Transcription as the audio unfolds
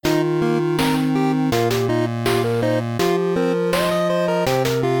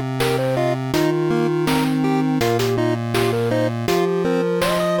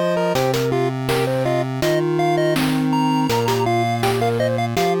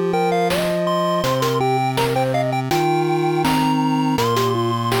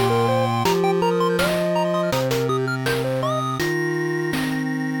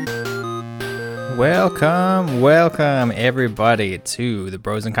Welcome everybody to the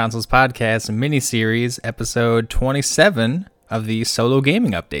Bros and Consoles Podcast mini-series, episode 27 of the solo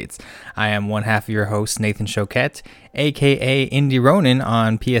gaming updates. I am one half of your host, Nathan Choquette, aka Indie Ronin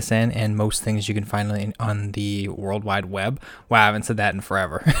on PSN and most things you can find on the World Wide Web. Wow, I haven't said that in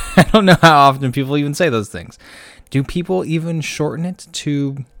forever. I don't know how often people even say those things. Do people even shorten it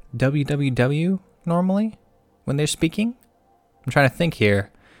to www normally when they're speaking? I'm trying to think here.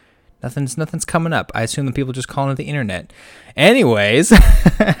 Nothing's coming up. I assume that people just calling it the internet. Anyways,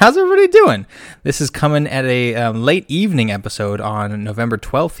 how's everybody doing? This is coming at a late evening episode on November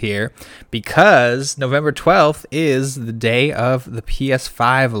 12th here, because November 12th is the day of the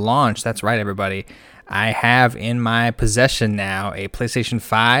PS5 launch. That's right, everybody. I have in my possession now a PlayStation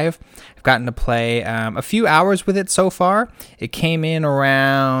 5. I've gotten to play a few hours with it so far. It came in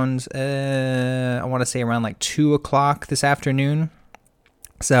around, I want to say around like 2 o'clock this afternoon.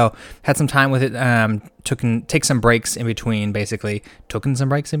 So had some time with it, take some breaks in between, basically. Took some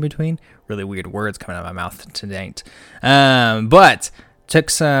breaks in between? Really weird words coming out of my mouth tonight. But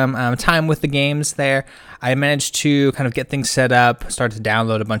took some time with the games there. I managed to kind of get things set up, start to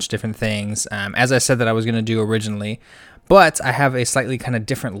download a bunch of different things, as I said that I was going to do originally. But I have a slightly kind of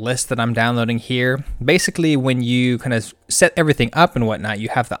different list that I'm downloading here. Basically, when you kind of set everything up and whatnot, you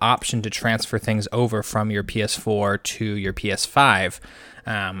have the option to transfer things over from your PS4 to your PS5.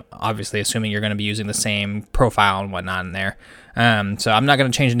 Obviously, assuming you're going to be using the same profile and whatnot in there. So I'm not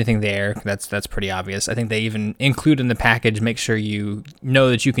going to change anything there. That's pretty obvious. I think they even include in the package, make sure you know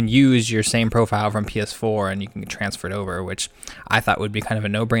that you can use your same profile from PS4 and you can transfer it over, which I thought would be kind of a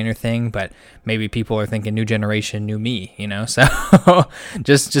no-brainer thing, but maybe people are thinking new generation, new me, you know? So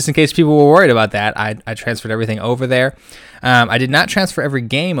just in case people were worried about that, I transferred everything over there. I did not transfer every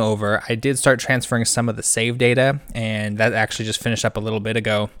game over. I did start transferring some of the save data, and that actually just finished up a little bit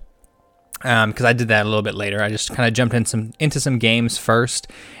ago. Because I did that a little bit later. I just kind of jumped into some games first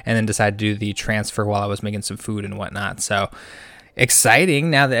and then decided to do the transfer while I was making some food and whatnot. So exciting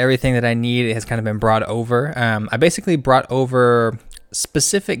now that everything that I need has kind of been brought over. I basically brought over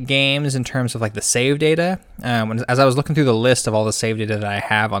specific games in terms of like the save data. As I was looking through the list of all the save data that I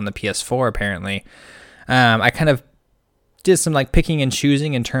have on the PS4 apparently, I kind of did some like picking and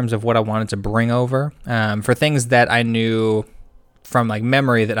choosing in terms of what I wanted to bring over for things that I knew from like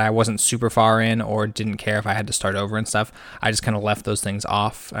memory that I wasn't super far in or didn't care if I had to start over and stuff. I just kind of left those things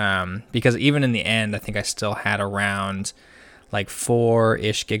off because even in the end, I think I still had around like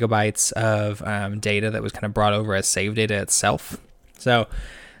 4-ish gigabytes of data that was kind of brought over as save data itself. So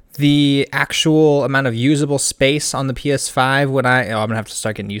the actual amount of usable space on the PS5 I'm gonna have to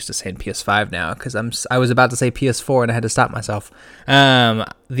start getting used to saying PS5 now because I was about to say PS4 and I had to stop myself.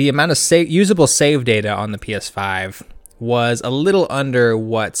 The amount of usable save data on the PS5 was a little under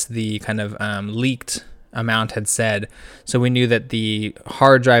what the kind of leaked amount had said. So we knew that the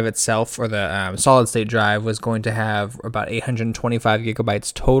hard drive itself, or the solid state drive, was going to have about 825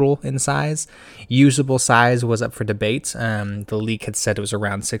 gigabytes total in size. Usable size was up for debate. The leak had said it was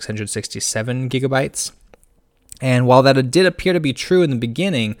around 667 gigabytes. And while that did appear to be true in the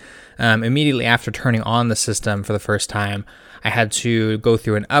beginning, immediately after turning on the system for the first time, I had to go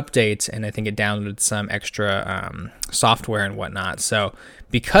through an update, and I think it downloaded some extra software and whatnot. So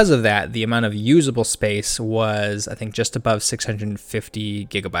because of that, the amount of usable space was, I think, just above 650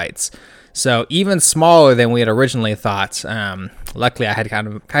 gigabytes. So even smaller than we had originally thought. Luckily, I had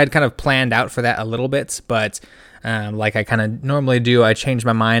kind of planned out for that a little bit, but like I kind of normally do, I changed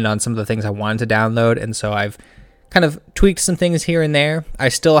my mind on some of the things I wanted to download, and so I've kind of tweaked some things here and there. I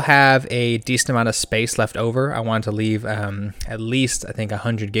still have a decent amount of space left over. I wanted to leave at least, I think,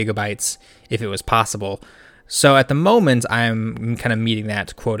 100 gigabytes if it was possible. So at the moment, I'm kind of meeting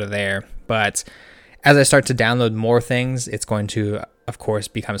that quota there. But as I start to download more things, it's going to, of course,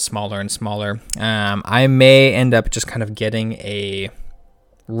 become smaller and smaller. I may end up just kind of getting a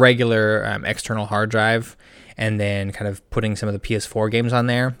regular external hard drive and then kind of putting some of the PS4 games on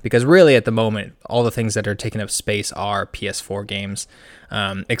there, because really at the moment, all the things that are taking up space are PS4 games,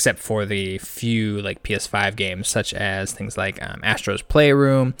 except for the few like PS5 games, such as things like Astro's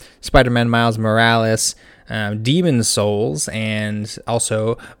Playroom, Spider-Man Miles Morales, Demon's Souls, and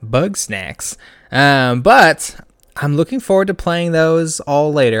also Bugsnax. But I'm looking forward to playing those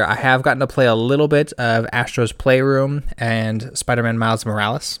all later. I have gotten to play a little bit of Astro's Playroom and Spider-Man Miles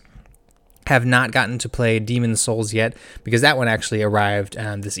Morales. Have not gotten to play Demon's Souls yet because that one actually arrived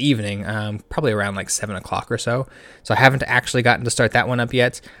this evening, probably around like 7 o'clock or so. So I haven't actually gotten to start that one up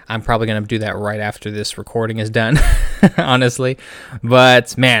yet. I'm probably going to do that right after this recording is done, honestly.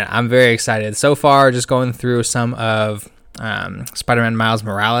 But man, I'm very excited. So far, just going through some of Spider-Man Miles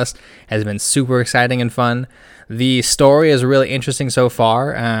Morales has been super exciting and fun. The story is really interesting so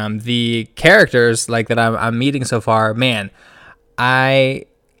far. The characters like that I'm meeting so far, man, I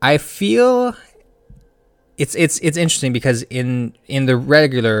feel it's interesting because in the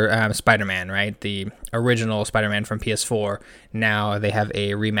regular Spider-Man, right, the original Spider-Man from PS4, now they have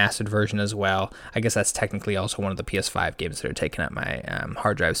a remastered version as well. I guess that's technically also one of the PS5 games that are taking up my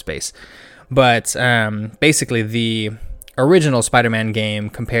hard drive space. But basically, the original Spider-Man game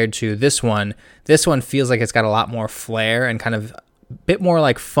compared to this one feels like it's got a lot more flair and kind of a bit more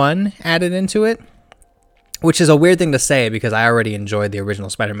like fun added into it, which is a weird thing to say because I already enjoyed the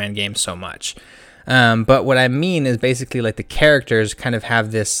original Spider-Man game so much. But what I mean is basically like the characters kind of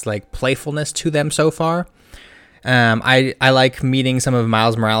have this like playfulness to them so far. I like meeting some of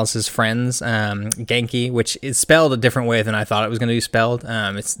Miles Morales' friends, Ganke, which is spelled a different way than I thought it was going to be spelled.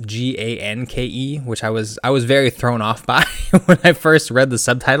 It's Ganke, which I was very thrown off by when I first read the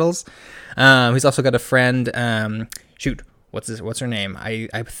subtitles. He's also got a friend, what's her name?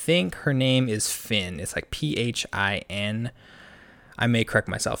 I think her name is Finn. It's like Phin. I may correct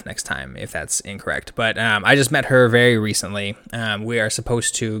myself next time if that's incorrect. But I just met her very recently. We are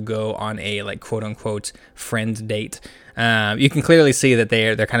supposed to go on a like quote unquote friend date. You can clearly see that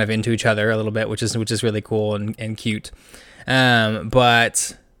they're kind of into each other a little bit, which is really cool and cute.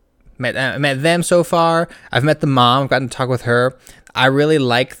 But met them so far. I've met the mom. I've gotten to talk with her. I really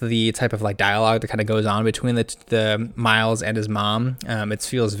like the type of like dialogue that kind of goes on between the Miles and his mom. It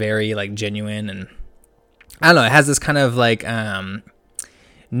feels very like genuine, and I don't know, it has this kind of like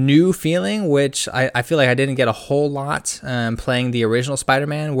new feeling, which I feel like I didn't get a whole lot playing the original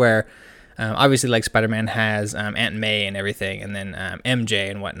Spider-Man, where obviously like Spider-Man has Aunt May and everything, and then MJ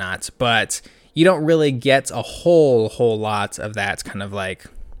and whatnot, but you don't really get a whole lot of that kind of like,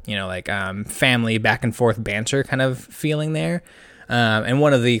 you know, like family back and forth banter kind of feeling there. And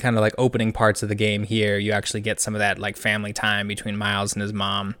one of the kind of like opening parts of the game here, you actually get some of that like family time between Miles and his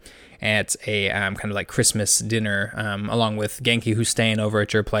mom at a kind of like Christmas dinner, along with Ganke, who's staying over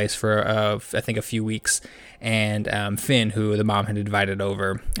at your place for I think a few weeks, and Finn, who the mom had invited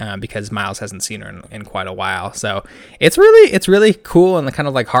over because Miles hasn't seen her in quite a while. So it's really cool and kind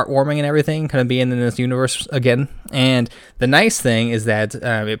of like heartwarming and everything, kind of being in this universe again. And the nice thing is that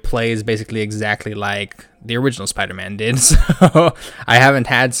it plays basically exactly like the original Spider-Man did. So I haven't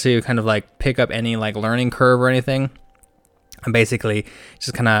had to kind of like pick up any like learning curve or anything. I'm basically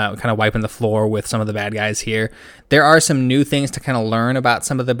just kind of wiping the floor with some of the bad guys here. There are some new things to kind of learn about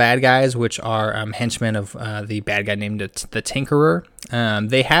some of the bad guys, which are henchmen of the bad guy named the Tinkerer.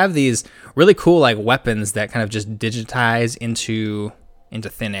 They have these really cool like weapons that kind of just digitize into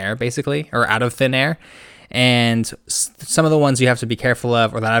thin air, basically, or out of thin air. And some of the ones you have to be careful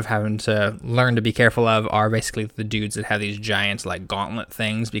of, or that I've having to learn to be careful of, are basically the dudes that have these giant like gauntlet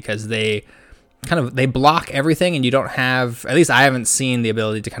things, because they block everything, and you don't have, at least I haven't seen the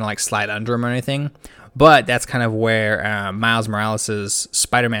ability to kind of like slide under them or anything. But that's kind of where Miles Morales'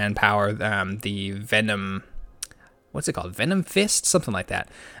 Spider-Man power, the Venom, what's it called? Venom Fist? Something like that.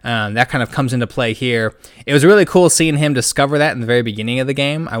 That kind of comes into play here. It was really cool seeing him discover that in the very beginning of the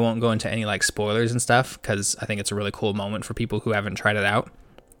game. I won't go into any like spoilers and stuff, because I think it's a really cool moment for people who haven't tried it out.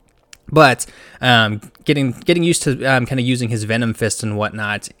 But getting used to kind of using his Venom Fist and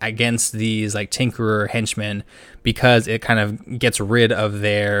whatnot against these like Tinkerer henchmen, because it kind of gets rid of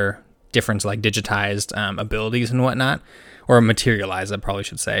their different like digitized abilities and whatnot, or materialized, I probably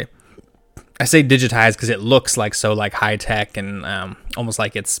should say. I say digitized because it looks like so like high tech and almost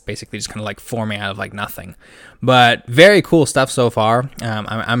like it's basically just kind of like forming out of like nothing. But very cool stuff so far.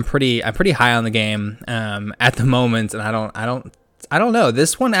 I'm pretty high on the game at the moment, and I don't know.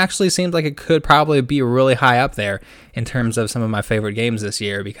 This one actually seems like it could probably be really high up there in terms of some of my favorite games this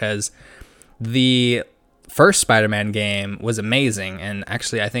year, because the first Spider-Man game was amazing. And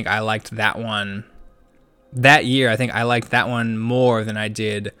actually, I think I liked that one that year. I think I liked that one more than I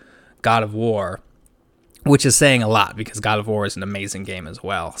did God of War, which is saying a lot, because God of War is an amazing game as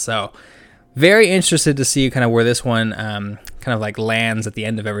well. So very interested to see kind of where this one kind of like lands at the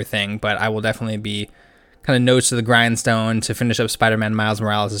end of everything. But I will definitely be kind of nose to the grindstone to finish up Spider-Man Miles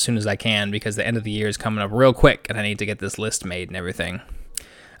Morales as soon as I can, because the end of the year is coming up real quick and I need to get this list made and everything.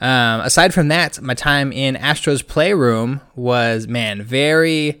 Aside from that, my time in Astro's Playroom was, man,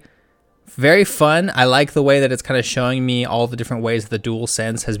 very, very fun. I like the way that it's kind of showing me all the different ways the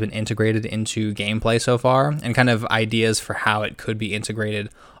DualSense has been integrated into gameplay so far, and kind of ideas for how it could be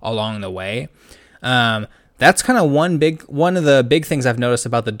integrated along the way. That's kind of one of the big things I've noticed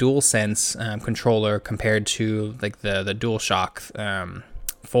about the DualSense controller compared to like the DualShock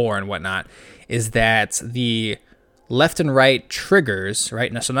 4 and whatnot, is that the left and right triggers,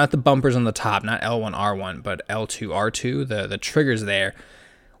 right? Now, so not the bumpers on the top, not L1, R1, but L2, R2, the triggers there.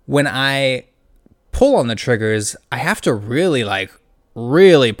 When I pull on the triggers, I have to really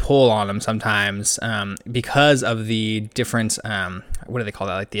pull on them sometimes because of the different, what do they call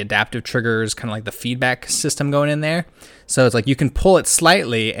that? Like the adaptive triggers, kind of like the feedback system going in there. So it's like you can pull it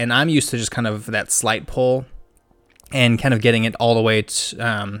slightly, and I'm used to just kind of that slight pull and kind of getting it all the way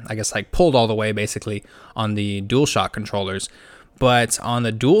to, I guess like pulled all the way basically on the DualShock controllers. But on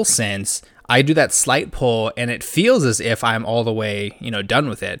the DualSense, I do that slight pull and it feels as if I'm all the way, done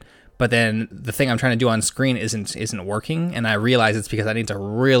with it. But then the thing I'm trying to do on screen isn't working, and I realize it's because I need to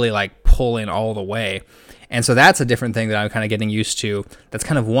really like pull in all the way. And so that's a different thing that I'm kind of getting used to. That's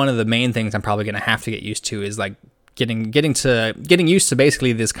kind of one of the main things I'm probably going to have to get used to, is like getting used to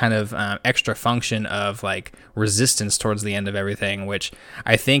basically this kind of extra function of like resistance towards the end of everything, which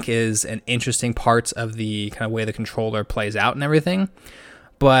I think is an interesting part of the kind of way the controller plays out and everything.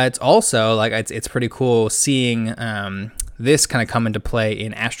 But also, like, it's pretty cool seeing this kind of come into play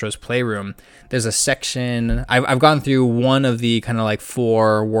in Astro's Playroom. There's a section, I've gone through one of the kind of like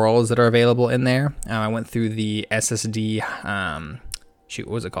 4 worlds that are available in there. I went through the SSD, what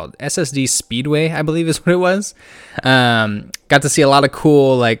was it called? SSD Speedway, I believe is what it was. Got to see a lot of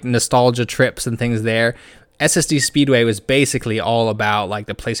cool like nostalgia trips and things there. SSD Speedway was basically all about like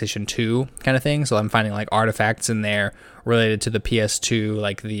the PlayStation 2 kind of thing. So I'm finding like artifacts in there related to the PS2,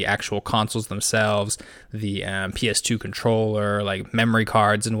 like the actual consoles themselves, the PS2 controller, like memory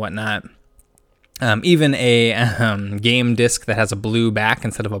cards and whatnot. Even a game disc that has a blue back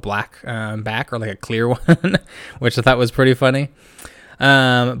instead of a black back, or like a clear one, which I thought was pretty funny.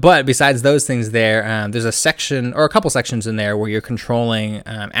 But besides those things there's a section or a couple sections in there where you're controlling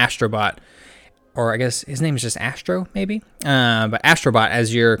Astrobot, or I guess his name is just Astro, maybe. But Astrobot,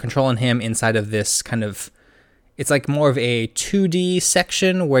 as you're controlling him inside of this kind of, it's like more of a 2D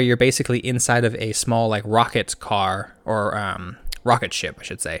section where you're basically inside of a small like rocket car, or rocket ship, I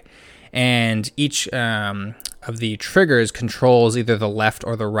should say. And each of the triggers controls either the left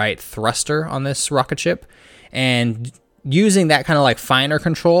or the right thruster on this rocket ship. And using that kind of like finer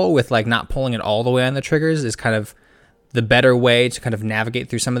control with like not pulling it all the way on the triggers is kind of the better way to kind of navigate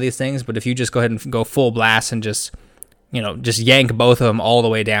through some of these things. But if you just go ahead and go full blast and just yank both of them all the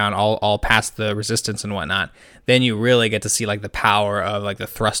way down, all past the resistance and whatnot, then you really get to see like the power of like the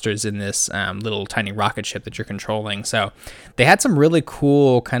thrusters in this little tiny rocket ship that you're controlling. So they had some really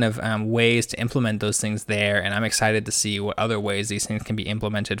cool kind of ways to implement those things there, and I'm excited to see what other ways these things can be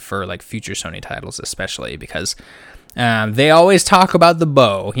implemented for like future Sony titles, especially because they always talk about the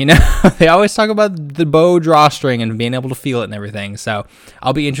bow, they always talk about the bow drawstring and being able to feel it and everything. So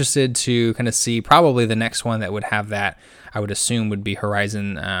I'll be interested to kind of see probably the next one that would have that. I would assume would be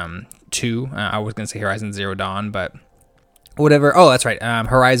Horizon 2. I was going to say Horizon Zero Dawn, but whatever. Oh, that's right.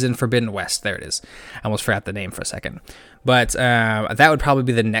 Horizon Forbidden West. There it is. I almost forgot the name for a second. But that would probably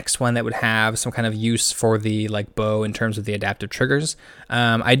be the next one that would have some kind of use for the like bow in terms of the adaptive triggers.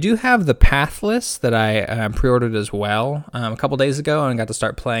 I do have the Pathless that I pre-ordered as well a couple days ago, and got to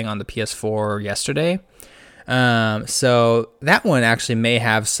start playing on the PS4 yesterday. So that one actually may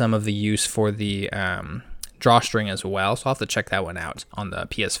have some of the use for the drawstring as well, so I'll have to check that one out on the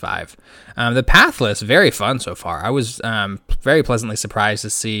PS5. The Pathless, very fun so far. I was very pleasantly surprised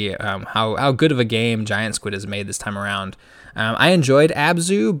to see how good of a game Giant Squid has made this time around. I enjoyed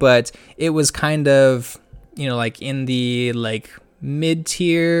Abzu, but it was kind of, like in the like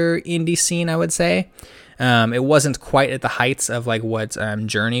mid-tier indie scene, I would say. It wasn't quite at the heights of like what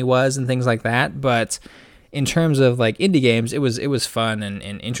Journey was and things like that, but in terms of like indie games, it was fun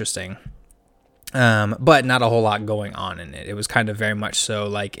and interesting. But not a whole lot going on in it. It was kind of very much so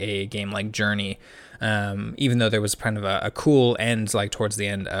like a game like Journey, even though there was kind of a cool end like towards the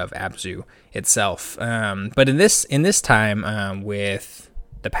end of Abzu itself. But in this time with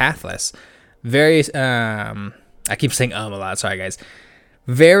the Pathless, very I keep saying a lot. Sorry guys.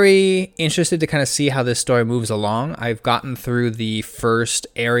 Very interested to kind of see how this story moves along. I've gotten through the first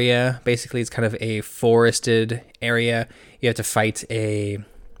area. Basically, it's kind of a forested area. You have to fight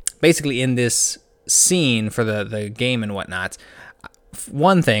basically in this scene for the game and whatnot.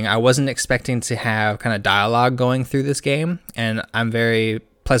 One thing, I wasn't expecting to have kind of dialogue going through this game, and I'm very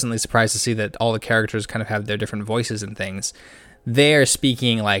pleasantly surprised to see that all the characters kind of have their different voices and things. They're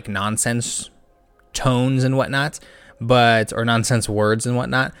speaking like nonsense tones and whatnot, or nonsense words and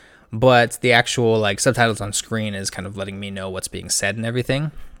whatnot, but the actual like subtitles on screen is kind of letting me know what's being said and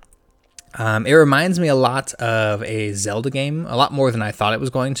everything. It reminds me a lot of a Zelda game, a lot more than I thought it was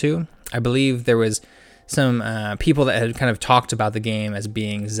going to. I believe there was some people that had kind of talked about the game as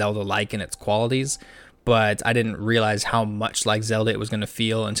being Zelda-like in its qualities, but I didn't realize how much like Zelda it was going to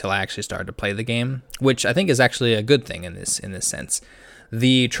feel until I actually started to play the game, which I think is actually a good thing in this sense.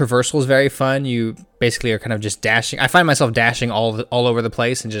 The traversal is very fun. You basically are kind of just dashing. I find myself dashing all over the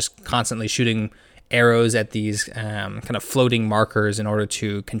place and just constantly shooting arrows at these kind of floating markers in order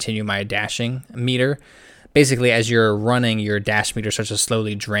to continue my dashing meter. Basically, as you're running, your dash meter starts to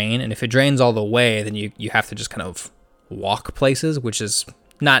slowly drain, and if it drains all the way, then you have to just kind of walk places, which is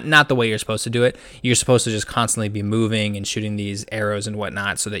not the way you're supposed to do it. You're supposed to just constantly be moving and shooting these arrows and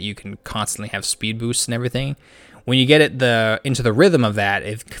whatnot so that you can constantly have speed boosts and everything. When you get into the rhythm of that,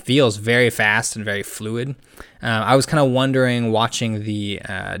 it feels very fast and very fluid. I was kind of wondering, watching the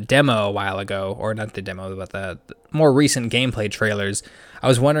demo a while ago, or not the demo, but the more recent gameplay trailers, I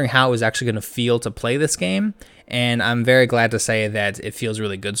was wondering how it was actually going to feel to play this game, and I'm very glad to say that it feels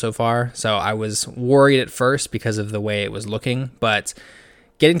really good so far. So I was worried at first because of the way it was looking, but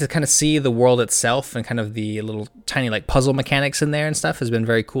getting to kind of see the world itself and kind of the little tiny like puzzle mechanics in there and stuff has been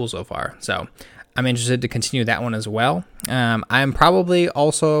very cool so far. So I'm interested to continue that one as well. I'm probably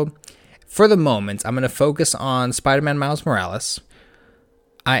also, for the moment, I'm going to focus on Spider-Man Miles Morales.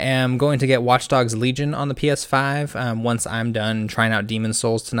 I am going to get Watch Dogs Legion on the PS5 once I'm done trying out Demon's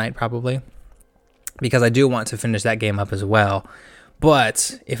Souls tonight, probably, because I do want to finish that game up as well.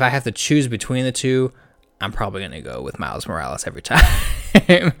 But if I have to choose between the two, I'm probably going to go with Miles Morales every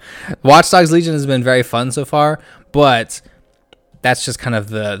time. Watch Dogs Legion has been very fun so far, but that's just kind of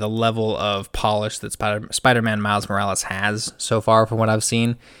the level of polish that Spider-Man Miles Morales has so far from what I've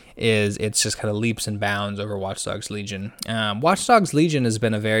seen. It's just kind of leaps and bounds over Watch Dogs Legion. Watch Dogs Legion has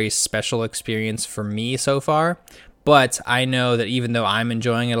been a very special experience for me so far, but I know that even though I'm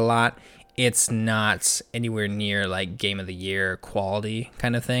enjoying it a lot, it's not anywhere near like Game of the Year quality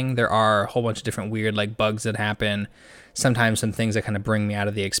kind of thing. There are a whole bunch of different weird like bugs that happen, sometimes some things that kind of bring me out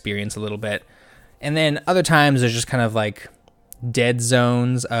of the experience a little bit, and then other times there's just kind of like dead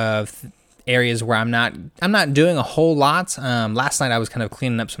zones of areas where I'm not doing a whole lot. Last night I was kind of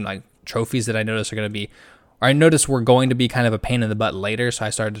cleaning up some like trophies that I noticed were going to be kind of a pain in the butt later, so I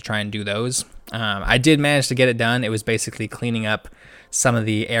started to try and do those. I did manage to get it done. It was basically cleaning up some of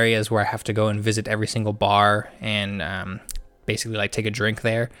the areas where I have to go and visit every single bar and basically like take a drink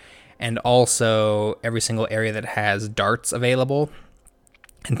there, and also every single area that has darts available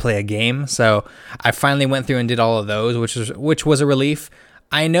and play a game. So I finally went through and did all of those, which was a relief.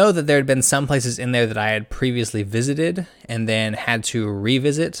 I know that there had been some places in there that I had previously visited and then had to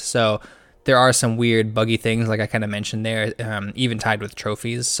revisit. So there are some weird buggy things, like I kind of mentioned there, even tied with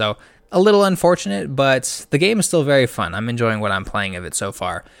trophies. So a little unfortunate, but the game is still very fun. I'm enjoying what I'm playing of it so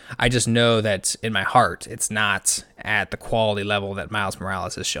far. I just know that in my heart, it's not at the quality level that Miles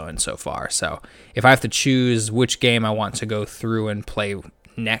Morales is showing so far. So if I have to choose which game I want to go through and play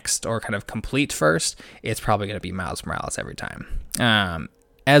next or kind of complete first, it's probably going to be Miles Morales every time.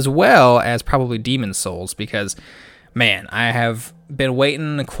 As well as probably Demon's Souls, because man, I have been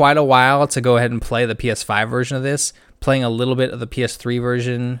waiting quite a while to go ahead and play the PS5 version of this. Playing a little bit of the PS3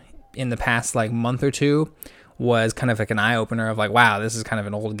 version in the past like month or two was kind of like an eye-opener of like, wow, this is kind of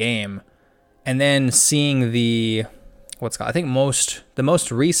an old game. And then seeing the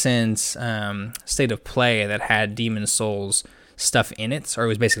most recent state of play that had Demon's Souls stuff in it, or it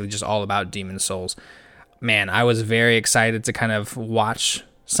was basically just all about Demon's Souls. Man, I was very excited to kind of watch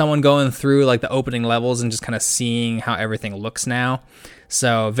someone going through like the opening levels and just kind of seeing how everything looks now.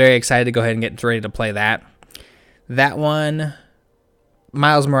 So very excited to go ahead and get ready to play that. That one,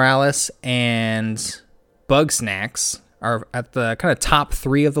 Miles Morales, and Bugsnax are at the kind of top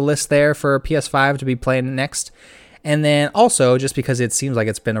 3 of the list there for PS5 to be playing next. And then also, just because it seems like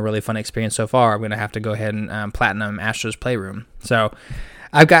it's been a really fun experience so far, I'm going to have to go ahead and platinum Astro's Playroom. So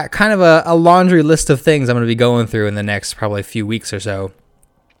I've got kind of a laundry list of things I'm going to be going through in the next probably few weeks or so.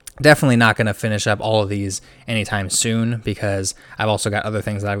 Definitely not going to finish up all of these anytime soon, because I've also got other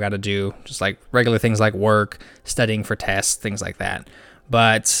things that I've got to do, just like regular things like work, studying for tests, things like that.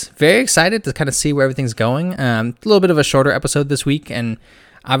 But very excited to kind of see where everything's going. A little bit of a shorter episode this week, and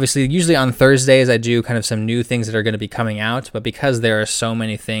obviously, usually on Thursdays, I do kind of some new things that are going to be coming out, but because there are so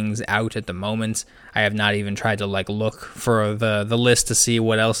many things out at the moment, I have not even tried to like look for the list to see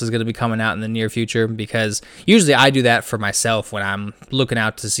what else is going to be coming out in the near future, because usually I do that for myself when I'm looking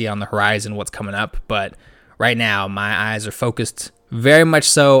out to see on the horizon what's coming up, but right now my eyes are focused very much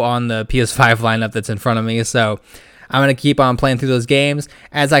so on the PS5 lineup that's in front of me, so I'm going to keep on playing through those games.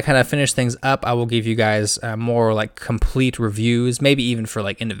 As I kind of finish things up, I will give you guys more like complete reviews, maybe even for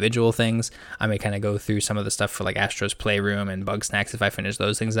like individual things. I may kind of go through some of the stuff for like Astro's Playroom and Bugsnax if I finish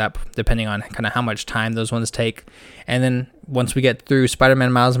those things up, depending on kind of how much time those ones take. And then once we get through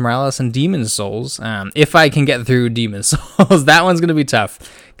Spider-Man Miles Morales and Demon's Souls, if I can get through Demon's Souls, that one's going to be tough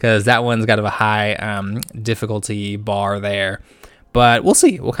because that one's got a high difficulty bar there. But we'll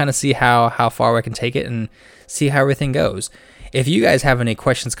see. We'll kind of see how far I can take it and see how everything goes. If you guys have any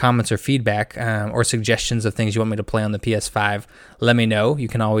questions, comments, or feedback, or suggestions of things you want me to play on the PS5, let me know. You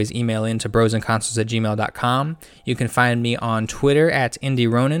can always email in to brosandconsoles@gmail.com. You can find me on Twitter at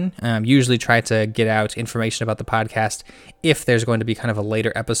IndieRonin. Usually try to get out information about the podcast if there's going to be kind of a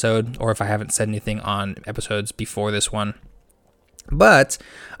later episode, or if I haven't said anything on episodes before this one. But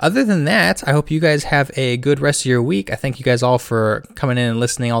other than that, I hope you guys have a good rest of your week. I thank you guys all for coming in and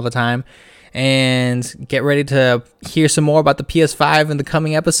listening all the time. And get ready to hear some more about the PS5 in the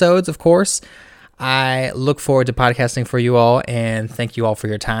coming episodes, of course. I look forward to podcasting for you all, and thank you all for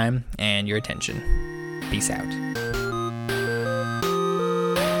your time and your attention. Peace out.